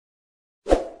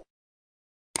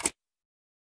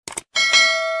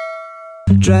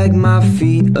drag my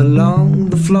feet along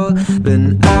the floor.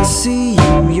 Then I see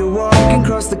you, you're walking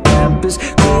across the campus,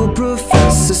 cool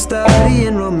professor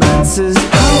studying romances.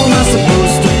 How am I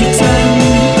supposed to pretend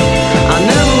I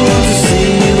never want to see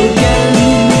you again?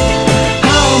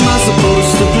 How am I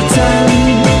supposed to pretend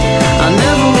I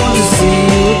never want to see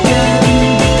you again?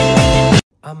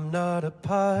 I'm not a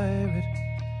pirate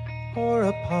or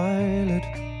a pilot.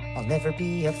 I'll never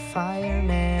be a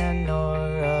fireman or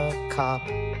a cop.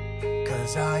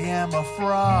 'Cause I am a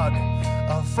frog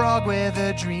with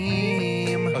a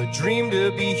dream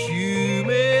to be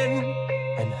human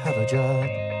and have a job.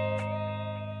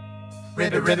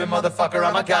 Ribbit, ribbit, motherfucker,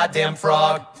 I'm a goddamn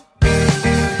frog.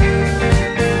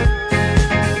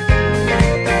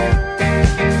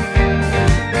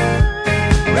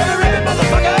 Ribbit, ribbit,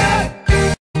 motherfucker.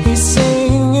 He's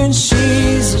singing,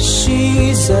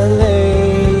 she's a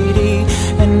lady,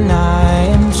 and I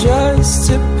am just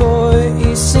a boy.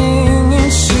 He's singing,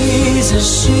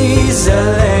 she's a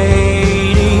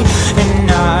lady,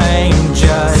 and I'm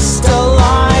just a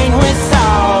line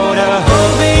without a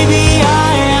hope. Baby,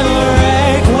 I am a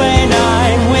wreck when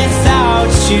I'm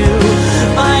without you.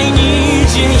 I need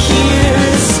you here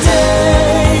to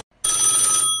stay.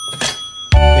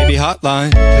 Baby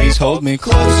hotline, please hold me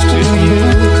close to you.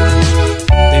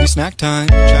 Baby snack time,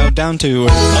 chow down to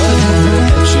her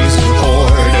mother. She's a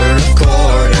hoarder of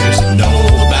quarters, no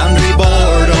boundary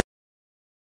border.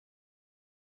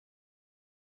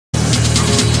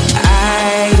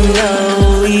 I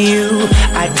know you,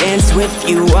 I danced with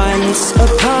you once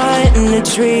upon a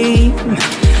dream.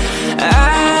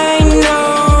 I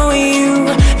know you,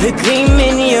 the gleam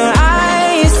in your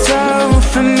eyes, so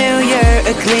familiar,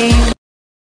 a gleam.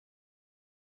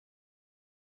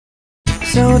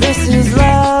 So this is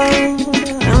love,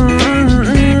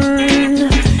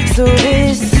 so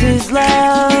this is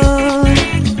love,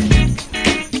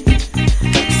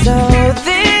 so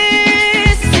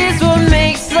this is what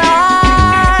makes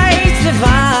life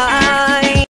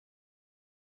divine.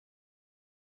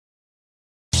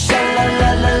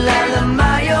 Sha-la-la-la-la-la,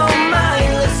 my oh my,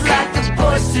 looks like the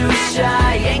boy's too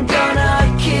shy, ain't gonna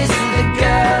kiss the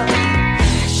girl.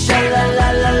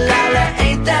 Sha-la-la-la-la-la,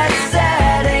 ain't that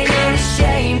sad, ain't it a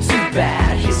shame, too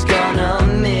bad, he's gonna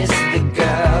miss the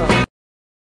girl.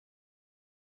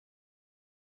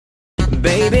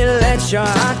 Baby, let your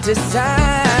heart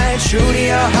decide, true to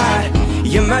your heart,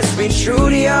 you must be true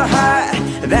to your heart.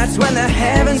 That's when the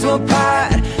heavens will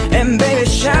part, and baby,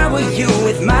 shower you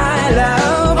with my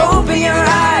love. Open your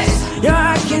eyes, your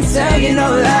heart can tell you no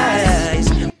lies.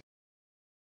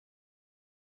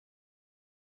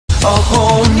 A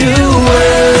whole new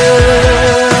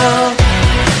world,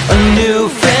 a new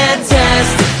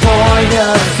fantastic point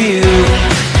of view.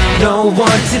 No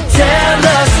one to tell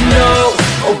us no,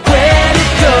 or where to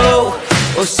go,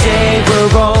 or say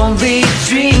we're only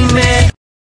dreaming.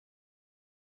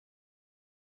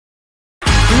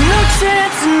 No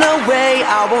chance, no way,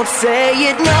 I won't say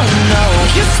it, no, no.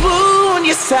 You swoon,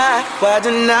 you sigh, why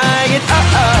deny it,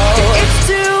 uh-oh. It's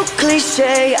too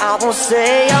cliche, I won't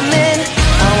say I'm in,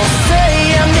 I won't say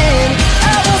I'm in,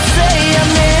 I won't say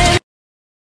I'm in.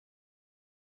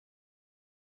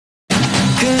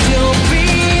 'Cause you'll be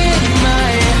in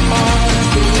my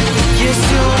heart, yes,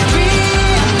 you'll be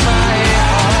in my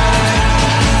heart,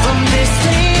 from this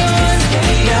day on,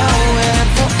 now and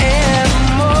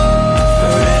forevermore.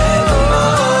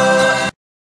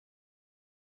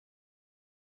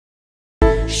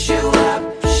 Shoo up,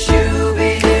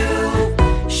 shoo-be-doo,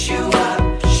 shoo up,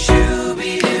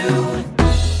 shoo-be-doo.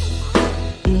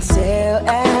 Sail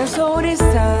as old as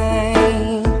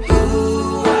time.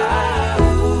 Ooh, ah,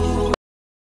 ooh.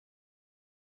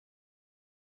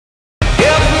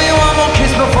 Give me one more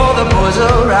kiss before the boys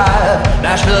arrive.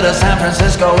 Nashville to San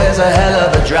Francisco is a hell of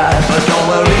a drive, but don't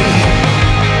worry,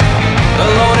 the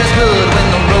Lord is good when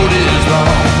the road is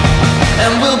long,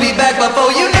 and we'll be back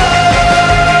before you know.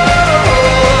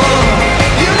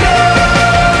 You know,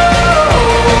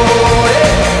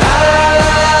 yeah.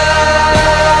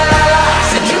 I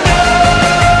said you know,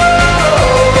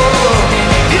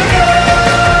 you know.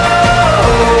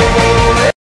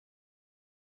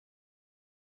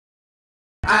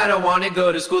 I don't wanna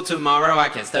go to school tomorrow, I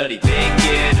can study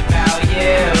thinking about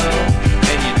you,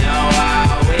 and you know I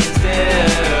always do.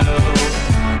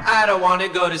 I don't wanna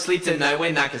go to sleep tonight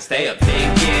when I can stay up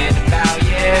thinking about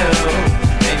you,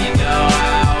 and you know I